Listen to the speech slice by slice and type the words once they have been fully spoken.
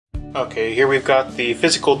Okay, here we've got the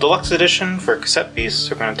physical deluxe edition for cassette piece.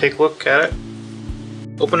 So we're going to take a look at it,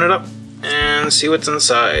 open it up, and see what's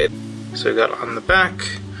inside. So we've got on the back,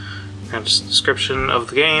 and just a description of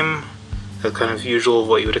the game. That's kind of usual of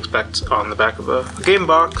what you would expect on the back of a game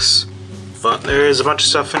box. But there is a bunch of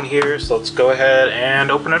stuff in here, so let's go ahead and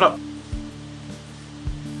open it up.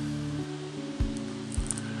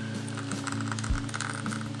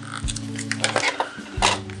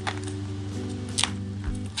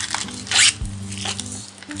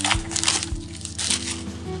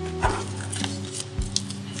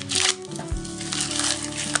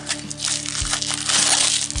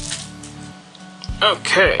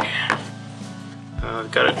 Okay,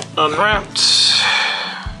 I've got it unwrapped.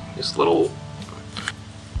 This little...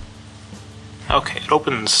 Okay, it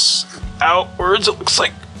opens outwards, it looks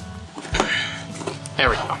like. There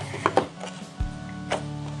we go.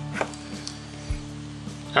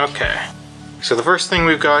 Okay, so the first thing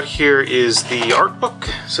we've got here is the art book.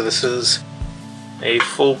 So this is a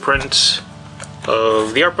full print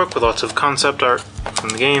of the art book with lots of concept art from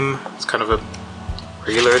the game. It's kind of a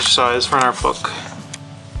regular size for an art book.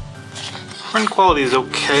 Print quality is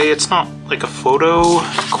okay. It's not like a photo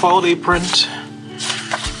quality print.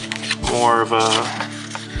 More of a, I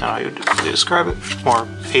don't know how you would describe it. More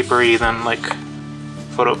papery than like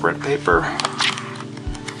photo print paper.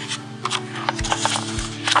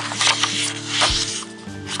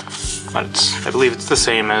 But I believe it's the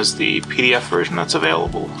same as the PDF version that's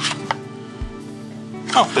available.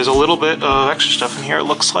 Oh, there's a little bit of extra stuff in here. It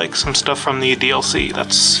looks like some stuff from the DLC.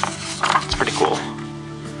 That's pretty cool.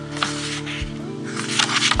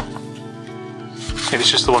 Maybe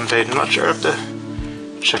it's just the one page, I'm not sure. I have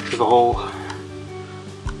to check through the whole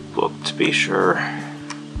book to be sure.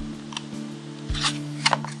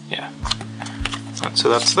 Yeah. So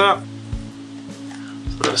that's that.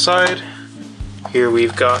 Put that aside. Here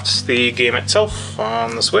we've got the game itself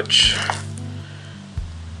on the Switch.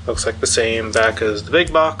 Looks like the same back as the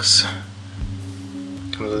big box.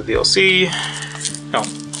 Comes with the DLC. Oh,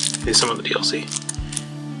 here's some of the DLC.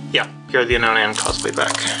 Yeah, here are the Unknown and Cosplay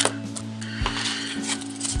back.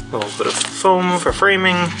 A little bit of foam for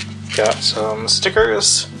framing. Got some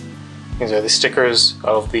stickers. These are the stickers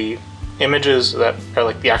of the images that are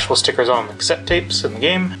like the actual stickers on the cassette tapes in the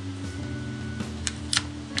game.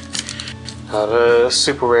 Got a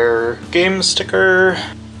super rare game sticker.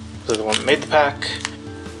 This is the one that made the pack.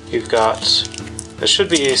 You've got, this should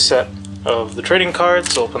be a set of the trading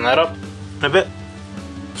cards, so open that up in a bit.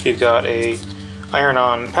 You've got a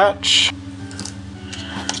iron-on patch.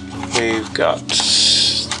 We've got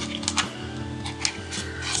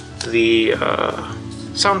the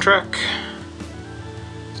soundtrack.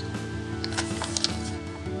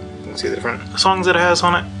 You can see the different songs that it has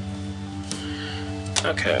on it.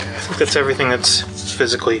 Okay, I think that's everything that's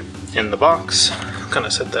physically in the box. I'm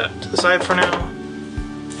gonna set that to the side for now.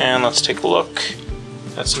 And let's take a look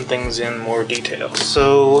at some things in more detail.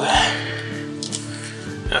 So,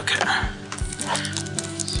 okay.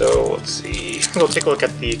 So let's see. We'll take a look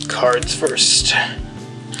at the cards first.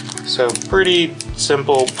 So pretty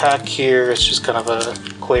simple pack here. It's just kind of a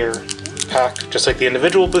clear pack, just like the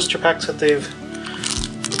individual booster packs that they've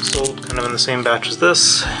sold, kind of in the same batch as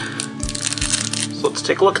this. So let's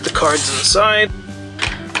take a look at the cards inside.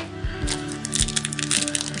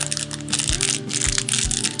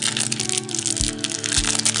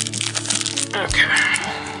 Okay.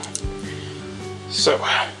 So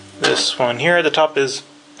this one here at the top is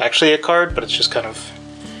actually a card, but it's just kind of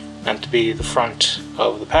meant to be the front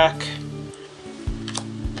of the pack.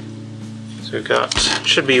 So we've got,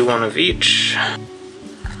 should be one of each.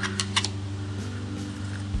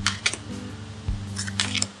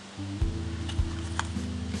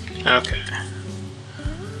 Okay.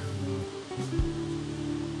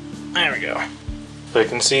 There we go. So you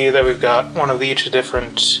can see that we've got one of each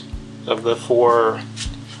different of the four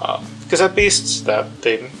cassette beasts that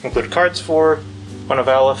they include cards for. One of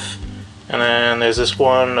Aleph, and then there's this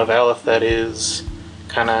one of Aleph that is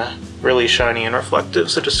kind of really shiny and reflective,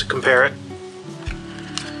 so just to compare it.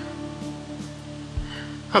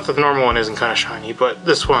 Not that the normal one isn't kind of shiny, but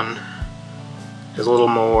this one is a little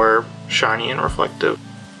more shiny and reflective.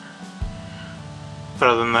 But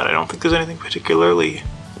other than that, I don't think there's anything particularly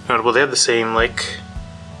notable. They have the same like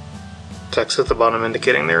text at the bottom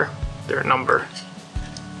indicating their number.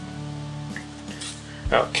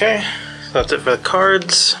 Okay, so that's it for the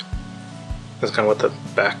cards. That's kind of what the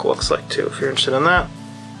back looks like too, if you're interested in that.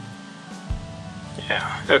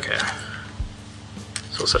 Yeah, okay.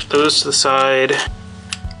 So we'll set those to the side.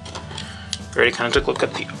 We already kind of took a look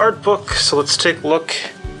at the art book, so let's take a look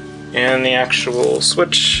in the actual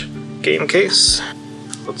Switch game case.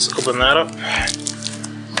 let's open that up.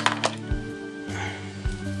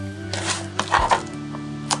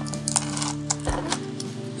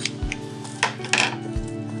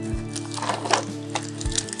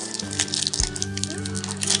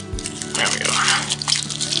 There we go.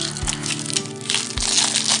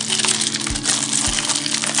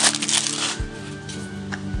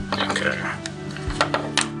 Okay.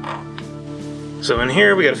 So in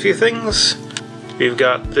here we got a few things. We've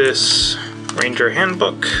got this Ranger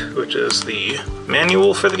Handbook, which is the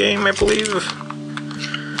manual for the game, I believe.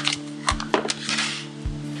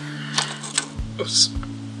 Oops.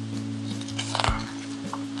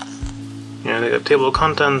 Yeah, they got table of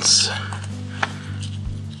contents.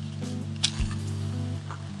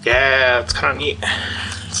 Yeah, it's kind of neat.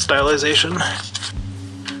 Stylization.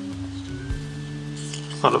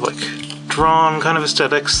 A lot of like drawn kind of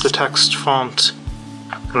aesthetics. The text font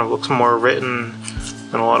kind of looks more written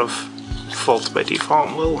than a lot of fonts by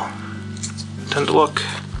default will tend to look.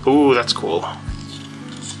 Ooh, that's cool.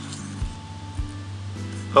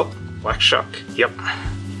 Oh, Black Shuck. Yep.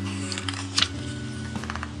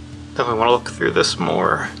 Definitely want to look through this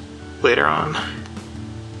more later on.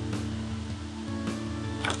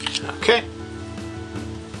 Okay.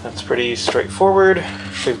 That's pretty straightforward.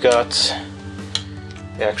 We've got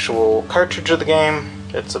the actual cartridge of the game.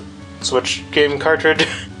 It's a Switch game cartridge.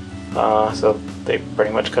 So they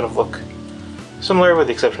pretty much kind of look similar, with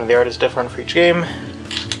the exception of the art is different for each game.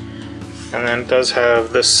 And then it does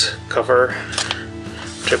have this cover,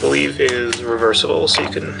 which I believe is reversible, so you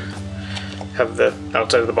can have the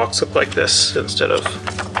outside of the box look like this instead of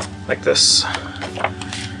like this.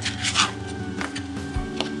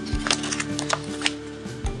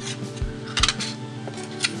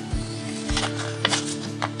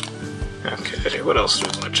 Okay, what else do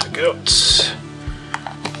we want to check out?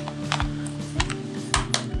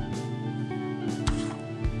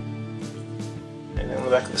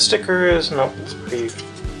 Back of the stickers, nope, it's pretty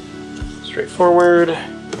straightforward.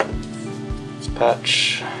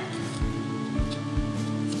 Patch.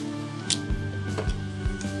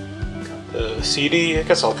 Got the CD. I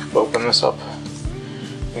guess I'll open this up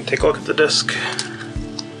and take a look at the disc.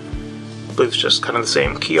 I believe it's just kind of the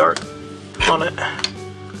same key art on it.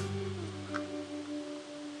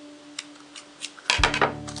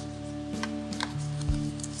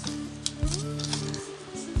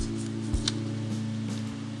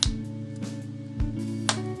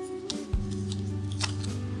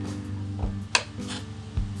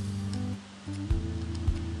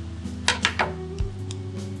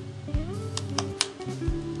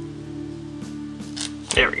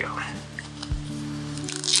 There we go.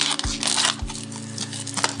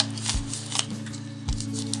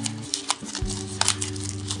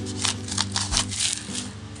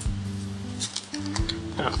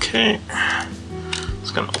 Okay,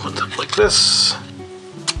 it's gonna open up like this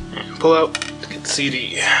and pull out to get the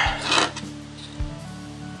CD. Yeah,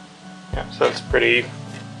 so that's pretty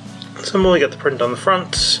simple. You got the print on the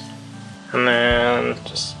front and then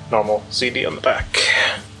just normal CD on the back.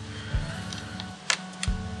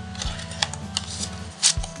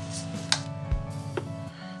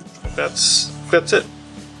 That's it.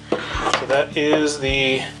 So that is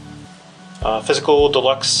the physical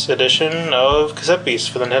deluxe edition of Cassette Beast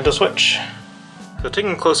for the Nintendo Switch. So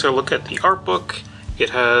taking a closer look at the art book, it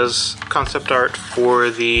has concept art for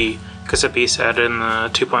the Cassette Beast added in the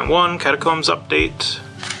 2.1 Catacombs update.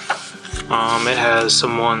 It has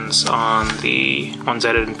some ones on the ones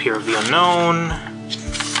added in Peer of the Unknown.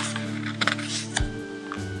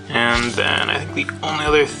 And then I think the only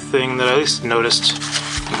other thing that I at least noticed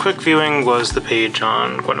in quick viewing was the page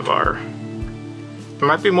on Guinevere. There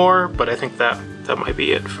might be more, but I think that might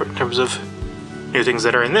be it in terms of new things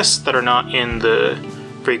that are in this that are not in the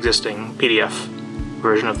pre-existing PDF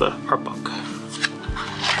version of the art book.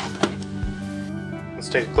 Let's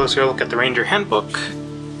take a closer look at the Ranger Handbook.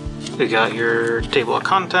 We got your table of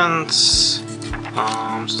contents,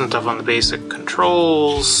 some stuff on the basic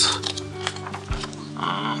controls.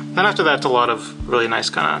 Then after that, it's a lot of really nice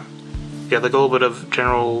kind of, like a little bit of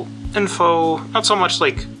general info. Not so much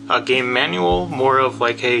like a game manual, more of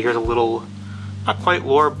like, hey, here's a little, not quite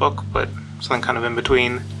lore book, but something kind of in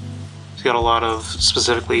between. So you got a lot of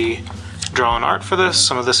specifically drawn art for this.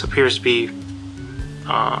 Some of this appears to be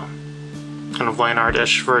kind of line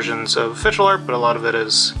art-ish versions of official art, but a lot of it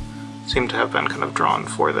is seem to have been kind of drawn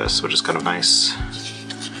for this, which is kind of nice.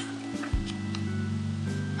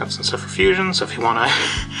 Got some stuff for Fusion, so if you want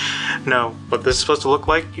to know what this is supposed to look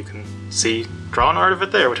like, you can see drawn art of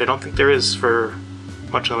it there, which I don't think there is for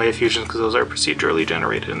much in the way of Fusions, because those are procedurally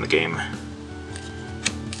generated in the game.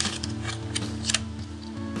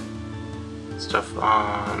 Let's stuff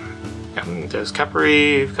on... Yeah, there's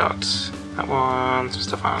Capri, we've got that one, some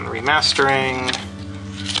stuff on remastering,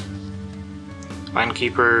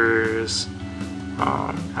 Linekeepers.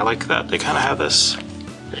 I like that they kind of have this,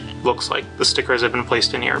 it looks like the stickers have been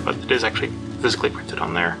placed in here, but it is actually physically printed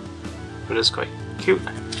on there. It is quite cute.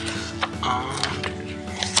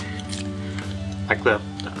 Like the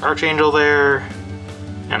Archangel there,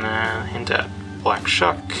 and then hint at Black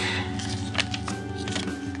Shuck,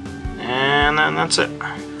 and then that's it.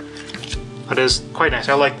 It is quite nice.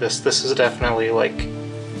 I like this. This is definitely like,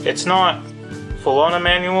 it's not full on a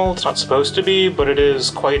manual, it's not supposed to be, but it is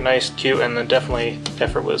quite nice, cute, and then definitely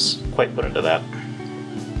effort was quite put into that.